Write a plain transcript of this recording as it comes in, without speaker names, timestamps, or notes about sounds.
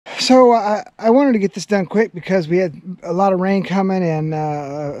So I wanted to get this done quick because we had a lot of rain coming and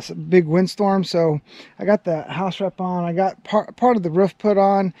a big windstorm. So I got the house wrap on. I got part of the roof put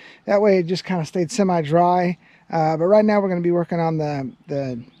on. That way it just kind of stayed semi-dry. But right now we're going to be working on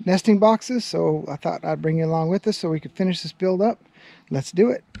the nesting boxes. So I thought I'd bring you along with us so we could finish this build up. Let's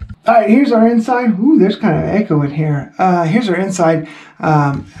do it. All right, here's our inside. Ooh, there's kind of echo in here. Here's our inside.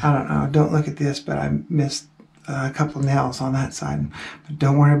 I don't know. Don't look at this, but I missed a couple of nails on that side, but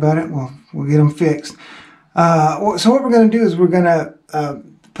don't worry about it. We'll get them fixed. So what we're going to do is we're going to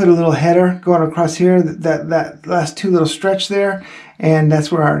put a little header going across here, that last two little stretch there, and that's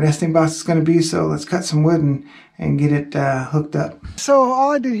where our nesting box is going to be. So let's cut some wood and get it hooked up. So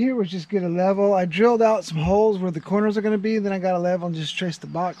all I did here was just get a level. I drilled out some holes where the corners are going to be, then I got a level and just traced the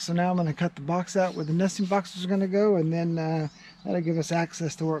box. So now I'm going to cut the box out where the nesting boxes are going to go, and then that'll give us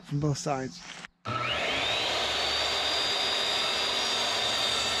access to work from both sides.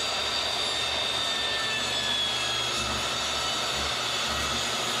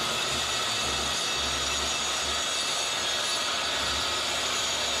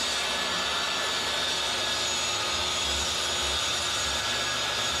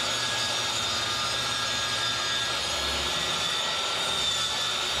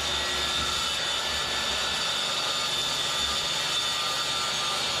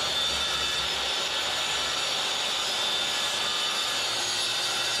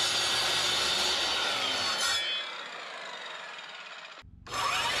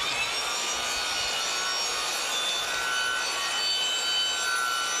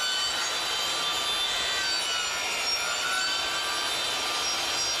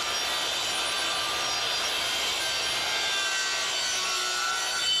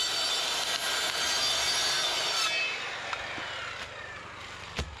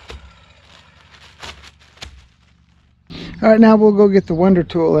 All right, now we'll go get the Wonder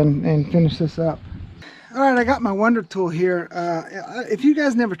Tool and finish this up. All right, I got my Wonder Tool here. If you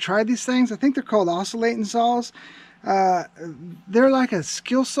guys never tried these things, I think they're called oscillating saws. They're like a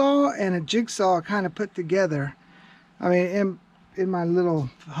skill saw and a jigsaw kind of put together. I mean, in my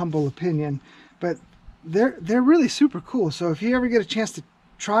little humble opinion, but they're really super cool. So if you ever get a chance to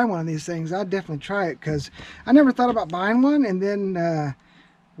try one of these things, I'd definitely try it, because I never thought about buying one, and then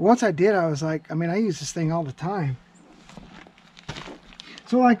once I did, I was like, I mean, I use this thing all the time.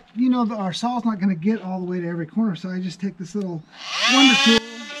 So, like, you know, our saw's not going to get all the way to every corner, so I just take this little Wonder Tool.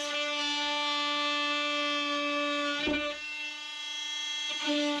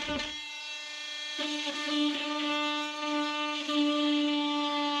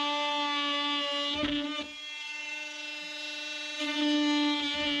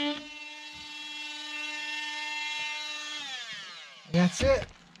 That's it.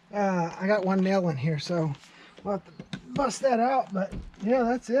 I got one nail in here, so we'll have to bust that out, but yeah,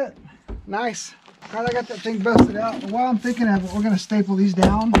 that's it. Nice. All right, I got that thing busted out. But while I'm thinking of it, we're going to staple these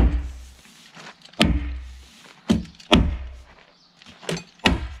down.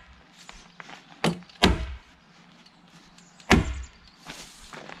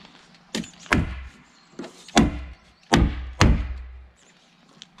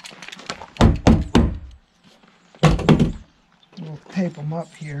 We'll tape them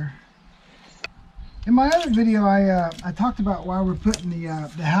up here. In my other video, I talked about why we're putting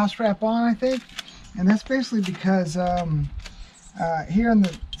the house wrap on, I think, and that's basically because here in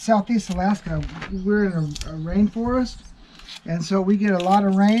the southeast Alaska, we're in a rainforest, and so we get a lot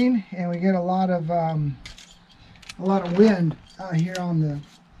of rain and we get a lot of wind out here on the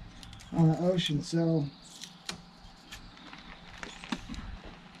ocean. So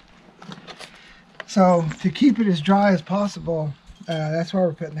to keep it as dry as possible, that's why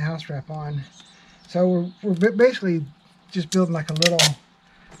we're putting the house wrap on. So we're basically just building like a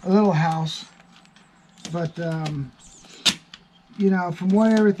little house, but you know, from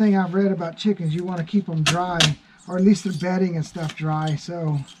everything I've read about chickens, you want to keep them dry, or at least their bedding and stuff dry,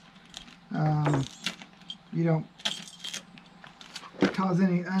 so you don't cause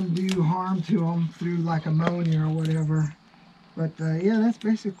any undue harm to them through like ammonia or whatever. But yeah, that's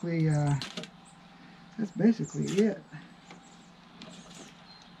basically it.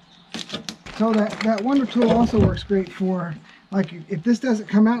 So that Wonder Tool also works great for, like, if this doesn't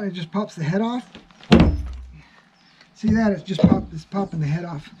come out and it just pops the head off. See that? It's just popping the head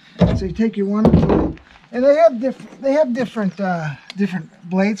off. So you take your Wonder Tool, and they have different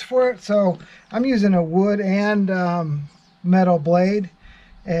blades for it. So I'm using a wood and metal blade,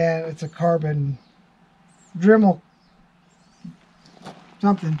 and it's a carbon Dremel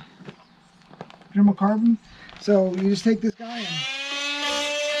carbon. So you just take this guy and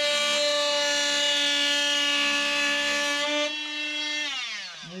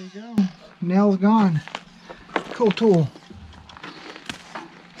there There you go. Nail's gone. Cool tool.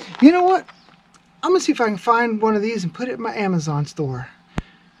 You know what? I'm going to see if I can find one of these and put it in my Amazon store.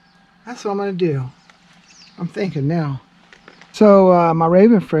 That's what I'm going to do. I'm thinking now. So my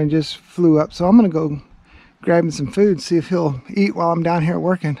raven friend just flew up, so I'm going to go grab him some food, see if he'll eat while I'm down here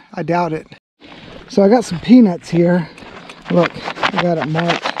working. I doubt it. So I got some peanuts here. Look, I got it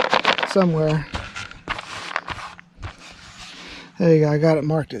marked somewhere. There you go, I got it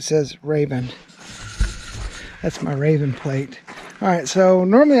marked. It says Raven. That's my Raven plate. Alright, so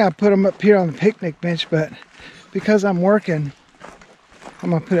normally I put them up here on the picnic bench, but because I'm working,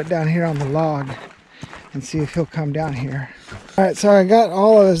 I'm going to put it down here on the log and see if he'll come down here. Alright, so I got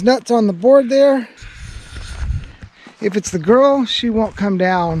all of his nuts on the board there. If it's the girl, she won't come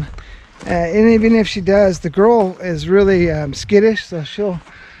down. And even if she does, the girl is really skittish, so she'll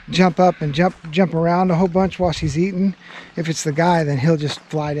jump up and jump around a whole bunch while she's eating. If it's the guy, then he'll just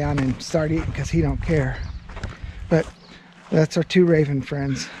fly down and start eating because he don't care. But that's our two raven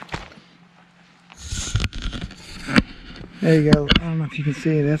friends. There you go. I don't know if you can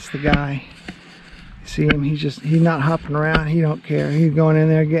see, that's the guy. You see him? He's not hopping around. He don't care. He's going in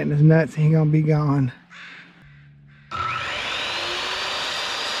there getting his nuts and he's gonna be gone.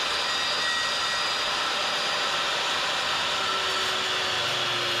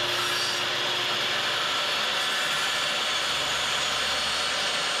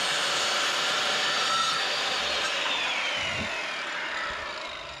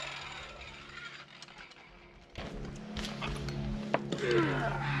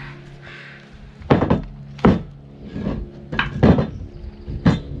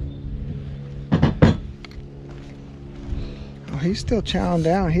 Oh, he's still chowing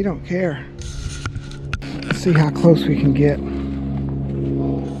down. He don't care. Let's see how close we can get.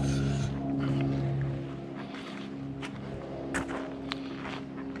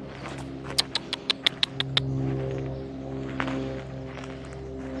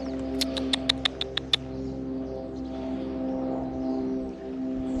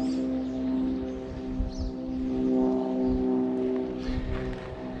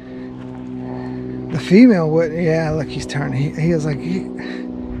 The female wouldn't, yeah, look, he's turning. He was like,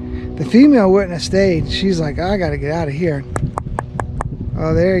 the female wouldn't have stayed. She's like, I gotta get out of here.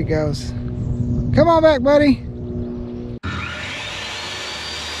 Oh, there he goes. Come on back, buddy.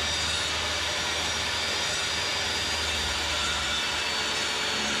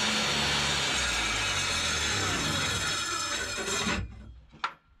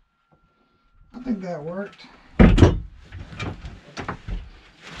 I think that worked.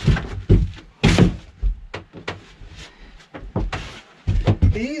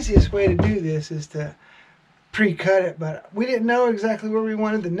 The easiest way to do this is to pre-cut it, but we didn't know exactly where we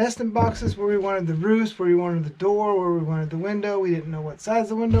wanted the nesting boxes, where we wanted the roost, where we wanted the door, where we wanted the window. We didn't know what size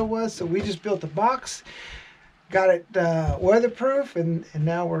the window was, so we just built a box, got it weatherproof, and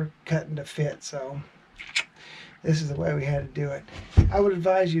now we're cutting to fit. So this is the way we had to do it. I would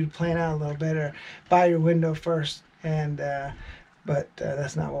advise you to plan out a little better, buy your window first, and but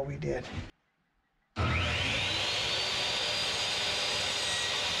that's not what we did.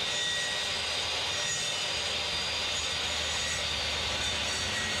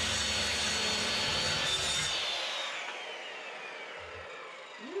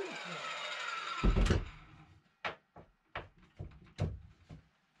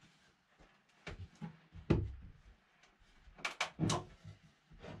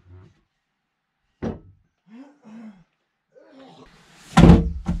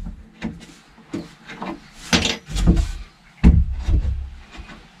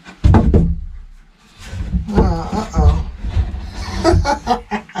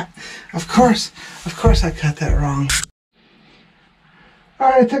 Of course I cut that wrong.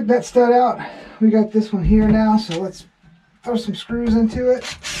 Alright, I took that stud out. We got this one here now, so let's throw some screws into it.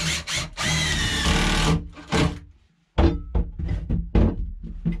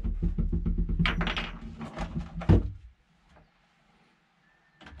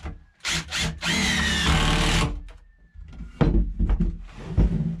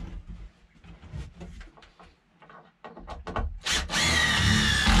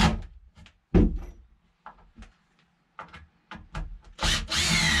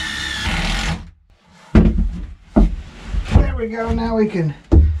 There we go. Now we can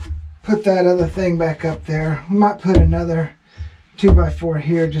put that other thing back up there. We might put another 2x4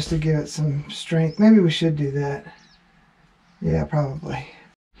 here just to give it some strength. Maybe we should do that. Yeah, probably.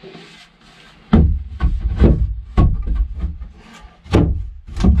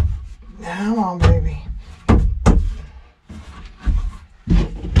 Come on, baby.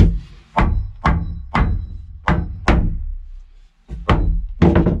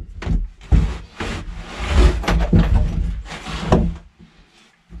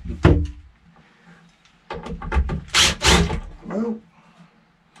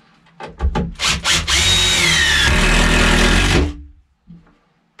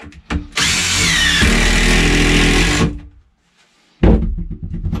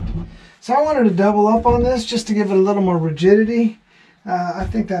 So I wanted to double up on this just to give it a little more rigidity. I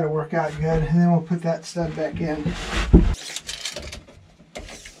think that'll work out good, and then we'll put that stud back in.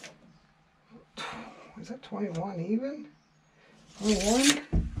 Is that 21 even? 21?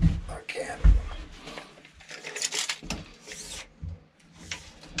 I can't.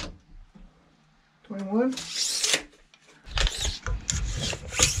 $21.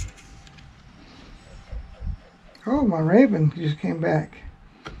 Oh, my raven just came back.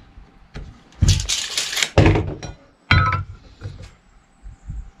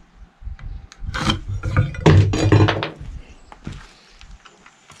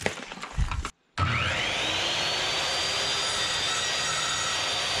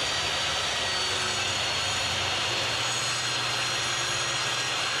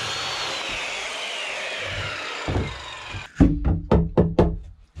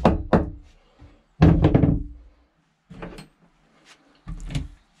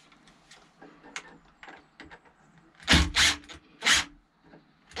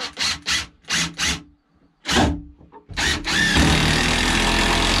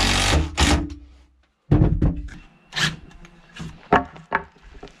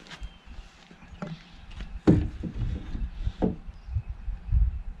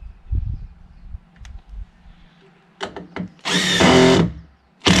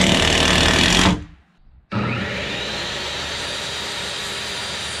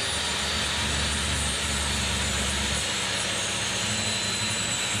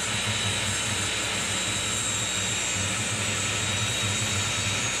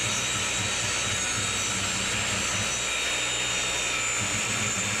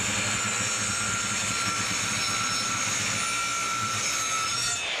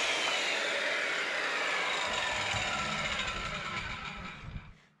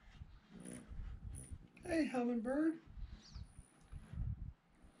 Hey, hummingbird.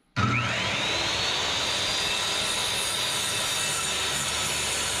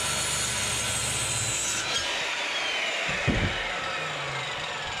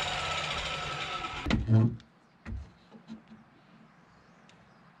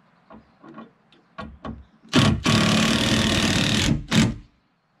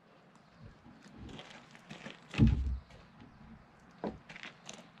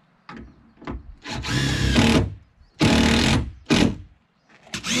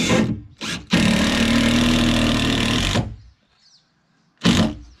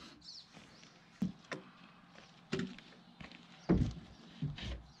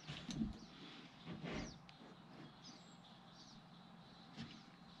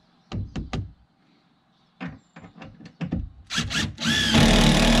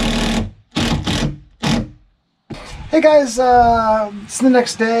 Hey guys, it's the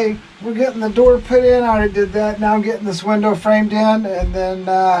next day. We're getting the door put in. I already did that. Now I'm getting this window framed in, and then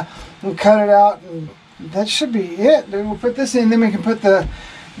we'll cut it out, and that should be it. Then we'll put this in, then we can put the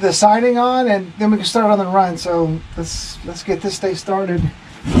siding on, and then we can start on the run. So let's get this day started.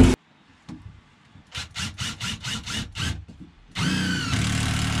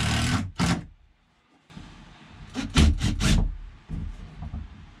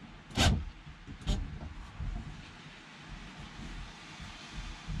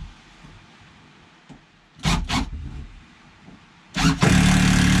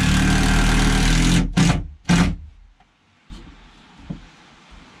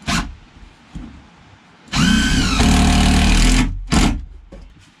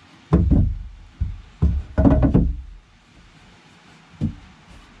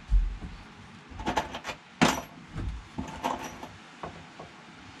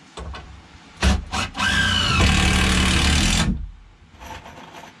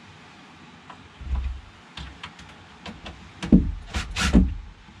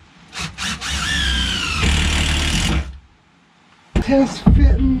 Test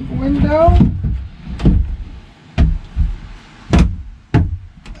fitting window.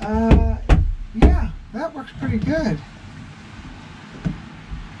 Yeah, that works pretty good.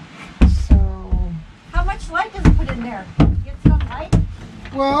 So, how much light does it put in there? Get some light?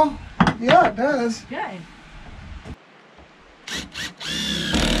 Well, yeah, it does. Good.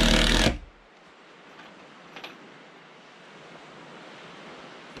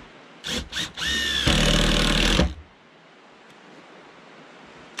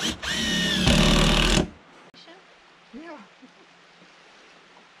 Yeah.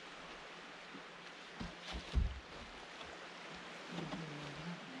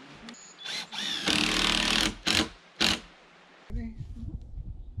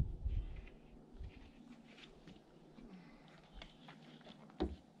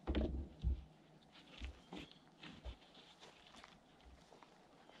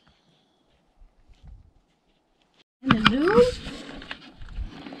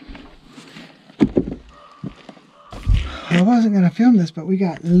 wasn't going to film this, but we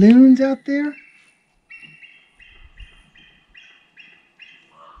got loons out there.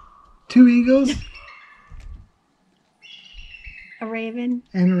 2 eagles. A raven.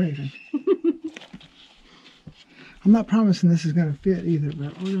 And a raven. I'm not promising this is going to fit either,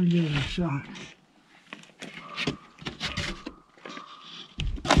 but we're going to give it a shot.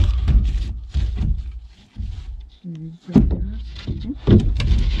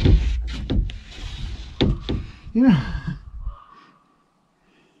 You know,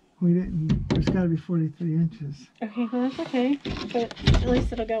 we didn't, there's got to be 43 inches. Okay, well that's okay, but at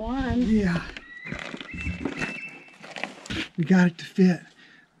least it'll go on. Yeah. We got it to fit,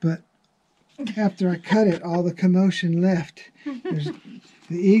 but after I cut it, all the commotion left. The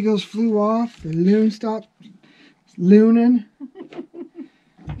eagles flew off, the loon stopped looning.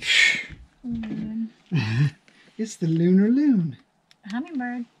 It's the lunar loon.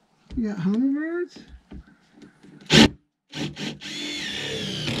 Hummingbird. You got hummingbirds?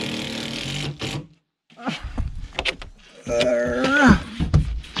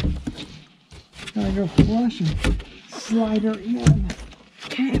 Gotta go flush and slide her in.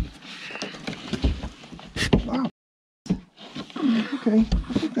 Okay. Wow. Okay,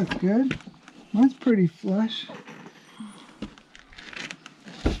 I think that's good. Mine's pretty flush.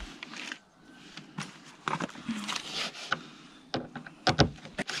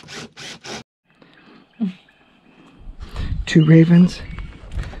 Two ravens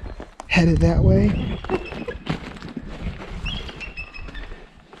headed that way.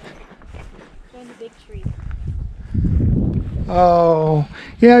 Found a big tree. Oh,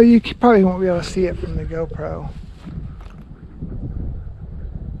 yeah, you probably won't be able to see it from the GoPro.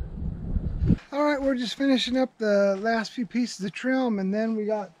 All right, we're just finishing up the last few pieces of trim, and then we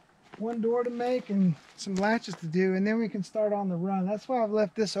got one door to make and some latches to do, and then we can start on the run. That's why I've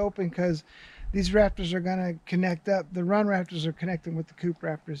left this open, because these raptors are going to connect up. The run raptors are connecting with the coop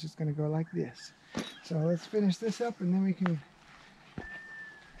raptors. It's going to go like this. So let's finish this up, and then we can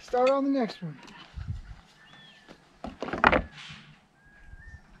start on the next one.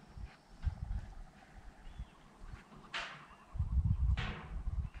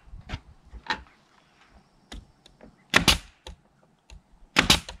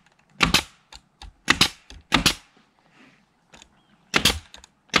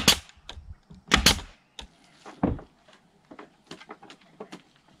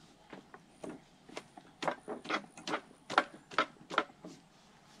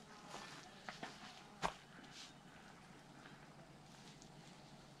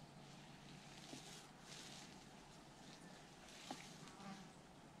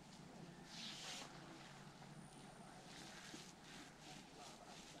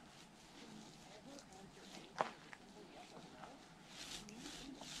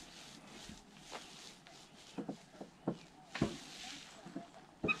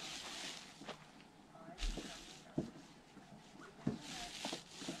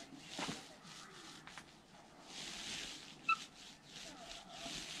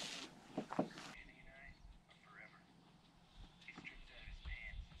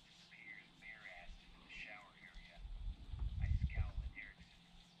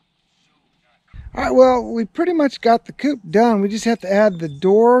 All right, well, we pretty much got the coop done. We just have to add the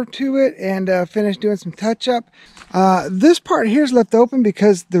door to it and finish doing some touch up. This part here is left open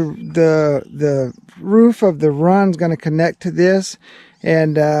because the roof of the run is going to connect to this,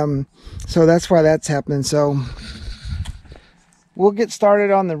 and so that's why that's happening. So we'll get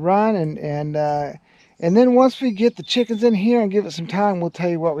started on the run, and then once we get the chickens in here and give it some time, we'll tell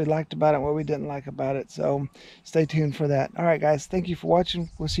you what we liked about it, what we didn't like about it. So stay tuned for that. All right, guys, thank you for watching.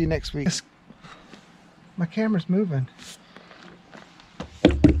 We'll see you next week. My camera's moving.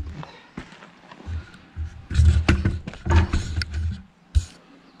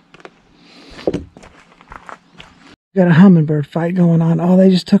 Got a hummingbird fight going on. Oh, they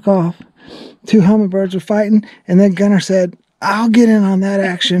just took off. 2 hummingbirds were fighting, and then Gunnar said, "I'll get in on that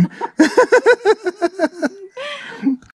action."